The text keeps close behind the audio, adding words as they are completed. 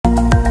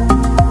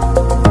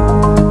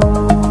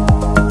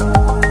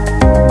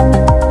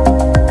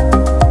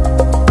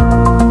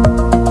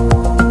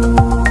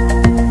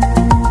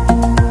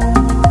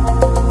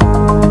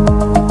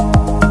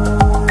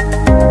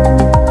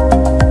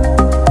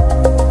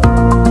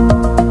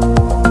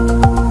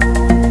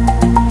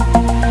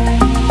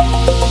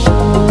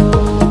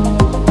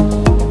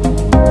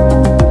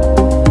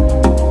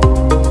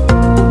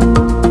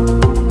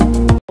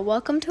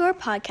welcome to our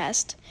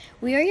podcast.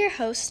 We are your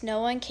hosts,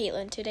 Noah and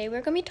Caitlin. Today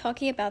we're going to be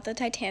talking about the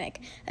Titanic,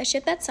 a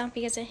ship that sunk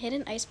because it hit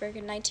an iceberg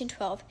in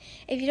 1912.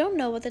 If you don't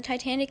know what the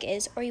Titanic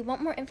is or you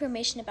want more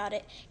information about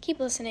it,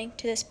 keep listening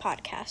to this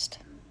podcast.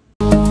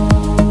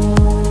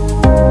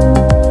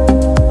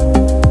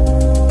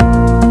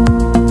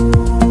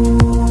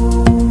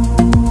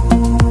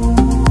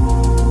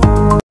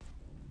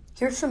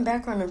 Here's some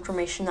background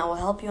information that will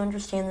help you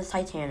understand the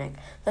Titanic.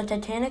 The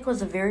Titanic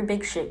was a very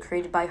big ship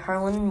created by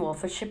Harland &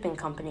 Wolff, a shipping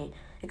company.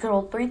 It could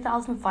hold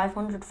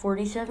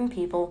 3,547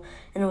 people,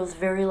 and it was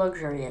very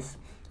luxurious.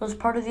 It was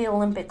part of the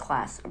Olympic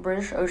class, a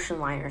British ocean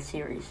liner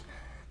series.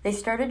 They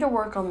started to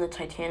work on the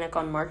Titanic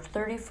on March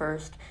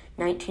 31st,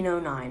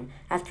 1909.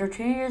 After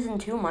 2 years and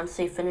 2 months,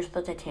 they finished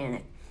the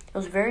Titanic. It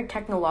was very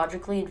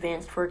technologically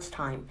advanced for its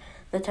time.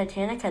 The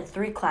Titanic had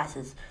 3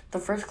 classes. The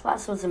first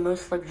class was the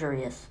most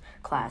luxurious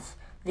class.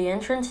 The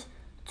entrance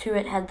to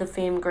it had the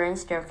famed grand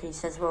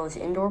staircase as well as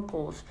indoor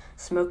pools,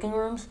 smoking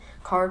rooms,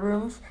 card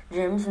rooms,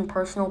 gyms, and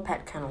personal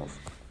pet kennels.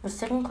 The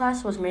second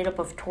class was made up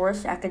of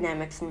tourists,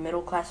 academics, and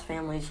middle-class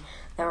families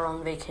that were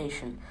on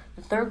vacation.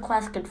 The third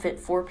class could fit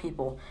 4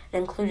 people. It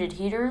included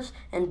heaters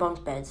and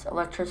bunk beds,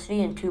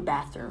 electricity, and 2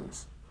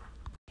 bathrooms.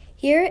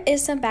 Here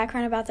is some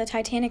background about the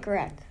Titanic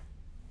wreck.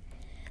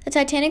 The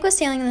Titanic was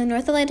sailing in the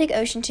North Atlantic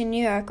Ocean to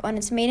New York on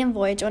its maiden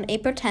voyage on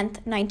April 10,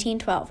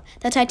 1912.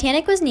 The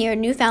Titanic was near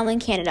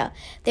Newfoundland, Canada.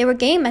 They were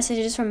getting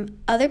messages from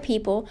other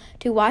people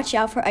to watch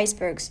out for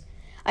icebergs.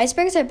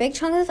 Icebergs are big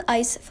chunks of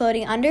ice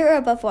floating under or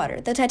above water.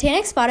 The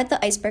Titanic spotted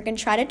the iceberg and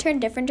tried to turn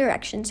different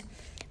directions,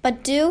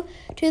 but due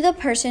to the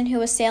person who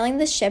was sailing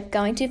the ship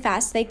going too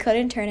fast, they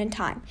couldn't turn in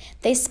time.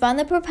 They spun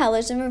the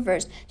propellers in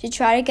reverse to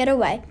try to get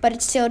away, but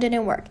it still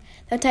didn't work.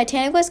 The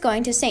Titanic was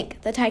going to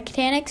sink. The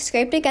Titanic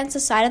scraped against the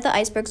side of the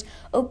icebergs,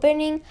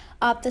 opening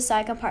up the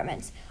side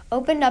compartments,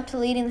 opened up to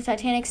leading the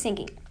Titanic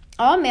sinking.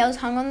 All males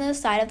hung on the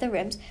side of the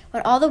ribs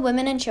when all the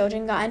women and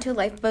children got into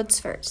lifeboats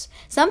first.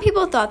 Some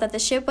people thought that the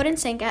ship wouldn't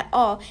sink at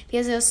all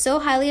because it was so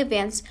highly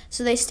advanced,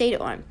 so they stayed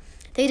on.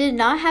 They did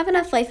not have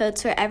enough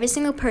lifeboats for every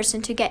single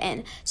person to get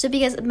in, so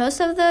because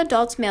most of the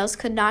adult males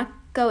could not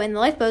go in the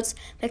lifeboats,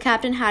 the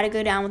captain had to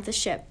go down with the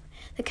ship.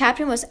 The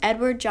captain was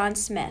Edward John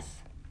Smith.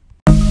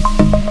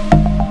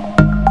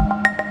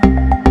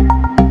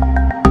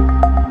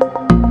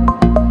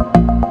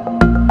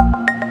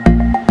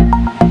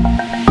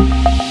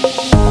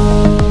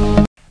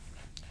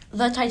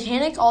 The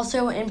Titanic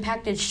also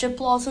impacted ship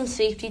laws and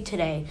safety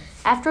today.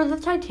 After the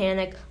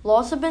Titanic,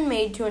 laws have been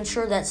made to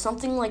ensure that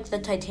something like the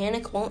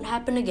Titanic won't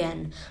happen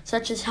again,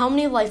 such as how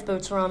many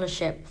lifeboats are on a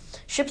ship.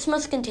 Ships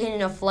must contain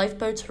enough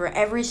lifeboats for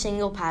every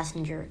single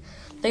passenger.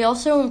 They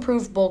also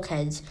improved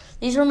bulkheads.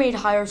 These were made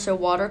higher so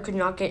water could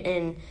not get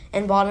in,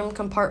 and bottom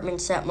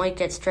compartments that might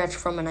get stretched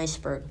from an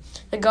iceberg.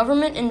 The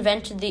government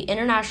invented the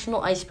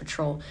International Ice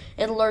Patrol.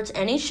 It alerts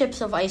any ships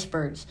of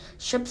icebergs.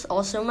 Ships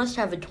also must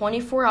have a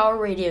 24-hour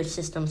radio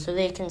system so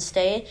they can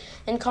stay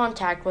in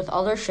contact with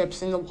other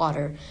ships in the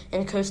water,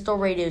 and coastal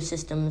radio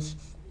systems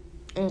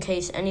in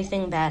case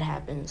anything bad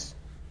happens.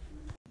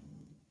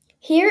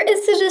 Here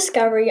is the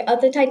discovery of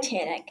the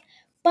Titanic.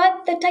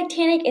 But the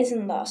Titanic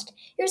isn't lost.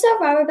 Here's how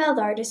Robert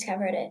Ballard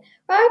discovered it.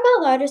 Robert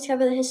Ballard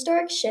discovered the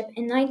historic ship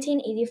in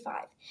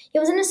 1985. It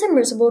was in a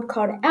submersible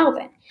called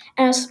Alvin,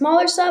 and a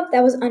smaller sub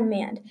that was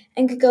unmanned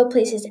and could go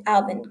places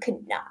Alvin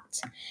could not.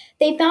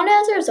 They found it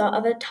as a result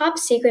of a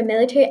top-secret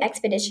military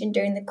expedition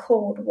during the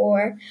Cold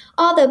War,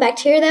 although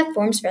bacteria that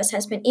forms rust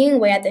has been eating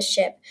away at the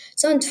ship.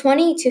 So in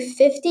 20 to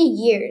 50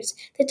 years,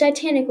 the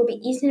Titanic will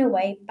be eaten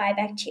away by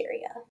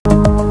bacteria.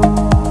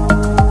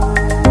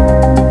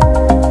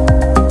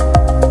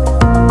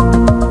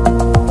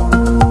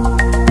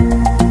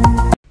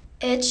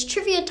 It's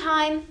trivia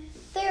time.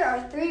 There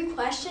are 3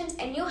 questions,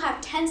 and you'll have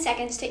 10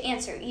 seconds to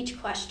answer each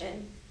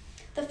question.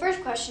 The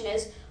first question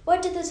is,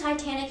 what did the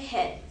Titanic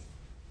hit?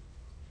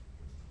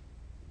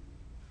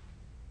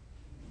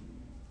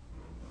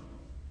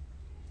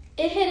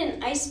 It hit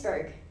an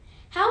iceberg.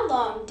 How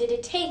long did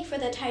it take for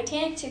the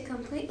Titanic to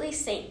completely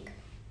sink?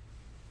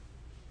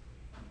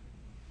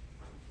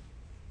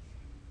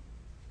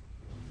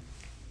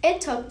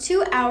 It took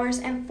 2 hours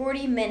and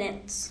 40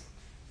 minutes.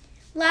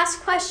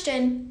 Last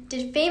question,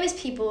 did famous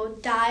people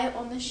die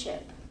on the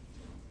ship?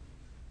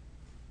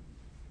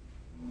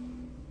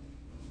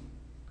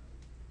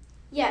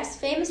 Yes,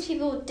 famous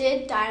people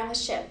did die on the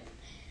ship.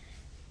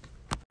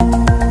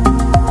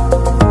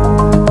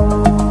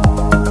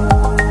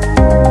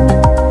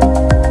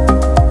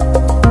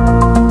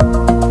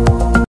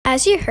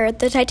 As you heard,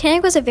 the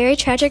Titanic was a very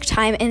tragic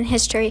time in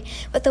history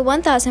with the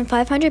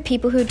 1,500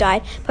 people who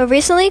died, but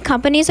recently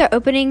companies are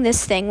opening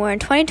this thing where in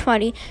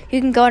 2020 you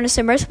can go on a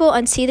submersible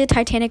and see the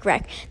Titanic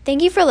wreck.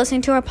 Thank you for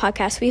listening to our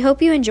podcast. We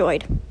hope you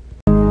enjoyed.